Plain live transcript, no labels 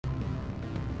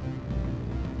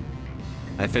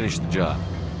I finished the job,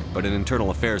 but an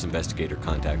internal affairs investigator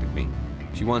contacted me.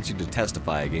 She wants you to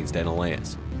testify against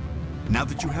Analeus. Now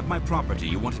that you have my property,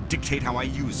 you want to dictate how I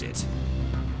use it.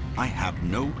 I have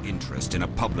no interest in a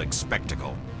public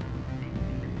spectacle.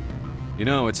 You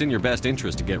know, it's in your best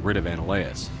interest to get rid of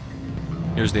Analeus.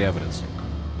 Here's the evidence.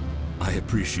 I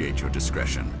appreciate your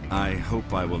discretion. I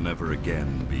hope I will never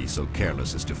again be so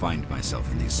careless as to find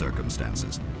myself in these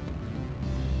circumstances.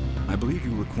 I believe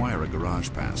you require a garage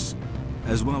pass.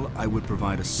 As well, I would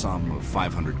provide a sum of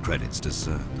 500 credits. Does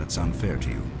that sound fair to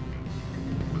you?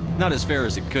 Not as fair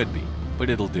as it could be, but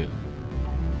it'll do.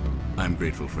 I'm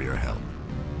grateful for your help.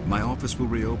 My office will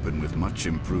reopen with much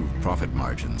improved profit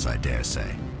margins, I dare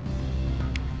say.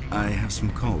 I have some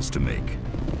calls to make,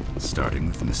 starting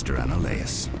with Mr.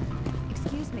 Analeus.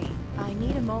 Excuse me, I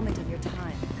need a moment of your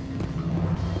time.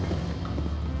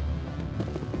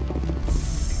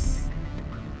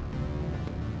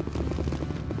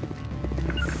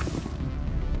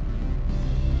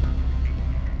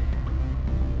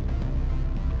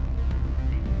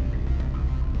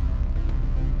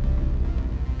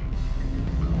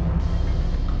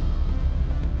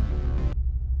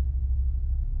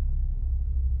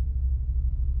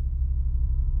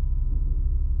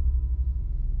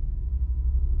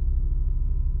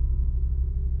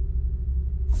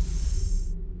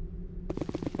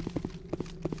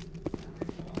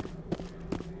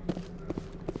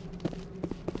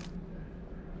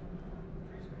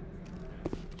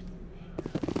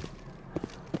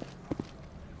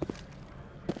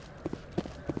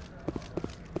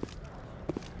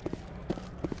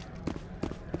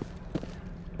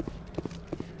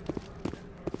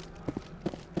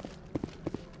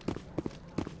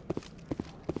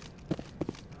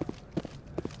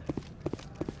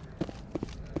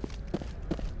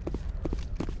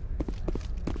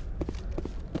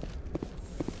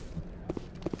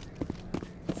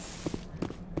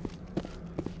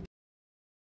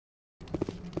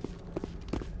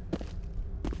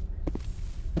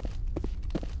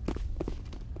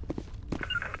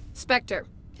 Spectre,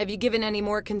 have you given any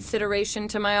more consideration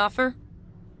to my offer?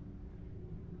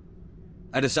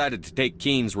 I decided to take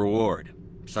Qui'in's reward.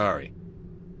 Sorry.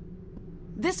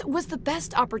 This was the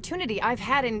best opportunity I've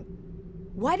had in...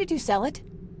 Why did you sell it?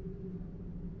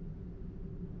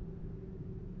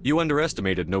 You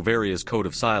underestimated Novaria's code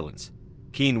of silence.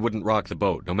 Qui'in wouldn't rock the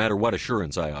boat, no matter what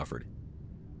assurance I offered.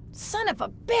 Son of a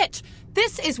bitch!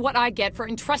 This is what I get for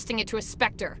entrusting it to a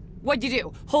Spectre. What'd you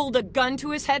do? Hold a gun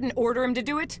to his head and order him to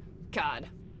do it? God.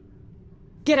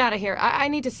 Get out of here. I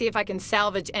need to see if I can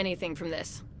salvage anything from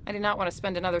this. I do not want to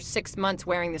spend another 6 months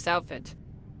wearing this outfit.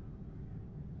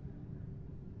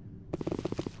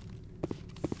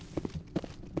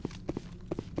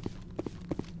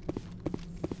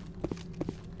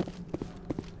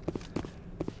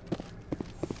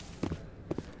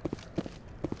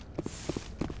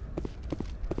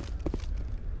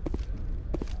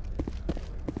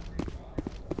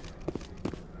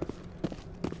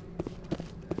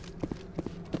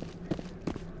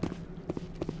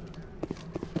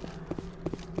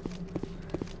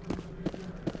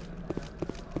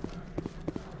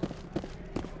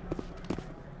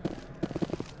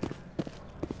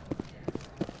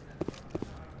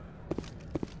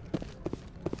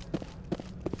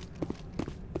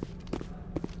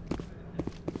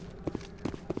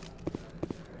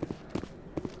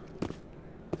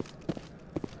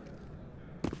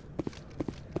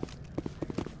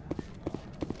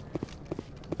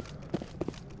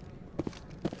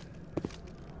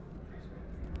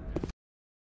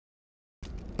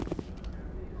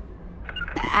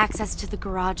 Access to the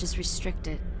garage is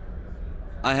restricted.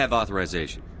 I have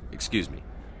authorization. Excuse me.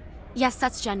 Yes,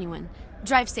 that's genuine.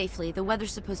 Drive safely. The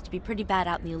weather's supposed to be pretty bad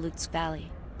out in the Alutsk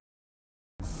Valley.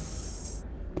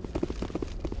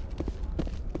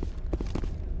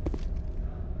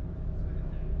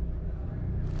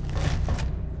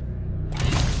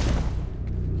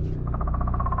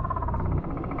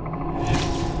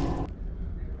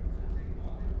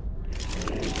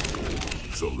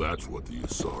 So that's what the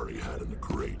Asari had in the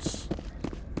crates.